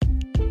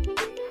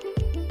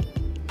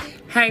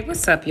Hey,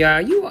 what's up, y'all?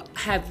 You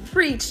have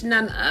reached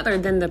none other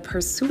than the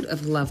Pursuit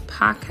of Love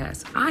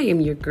podcast. I am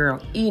your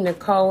girl, E.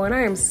 Nicole, and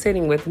I am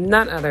sitting with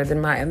none other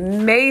than my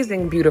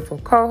amazing, beautiful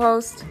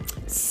co-host,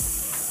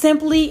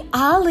 Simply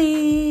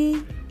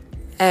Ollie.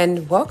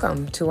 And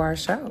welcome to our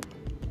show.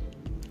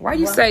 Why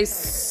you say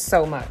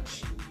so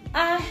much?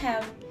 I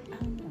don't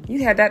know.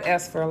 You had that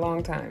S for a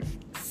long time.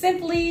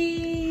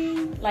 Simply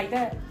like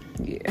that.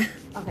 Yeah.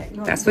 Okay.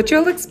 That's what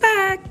you'll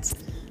expect.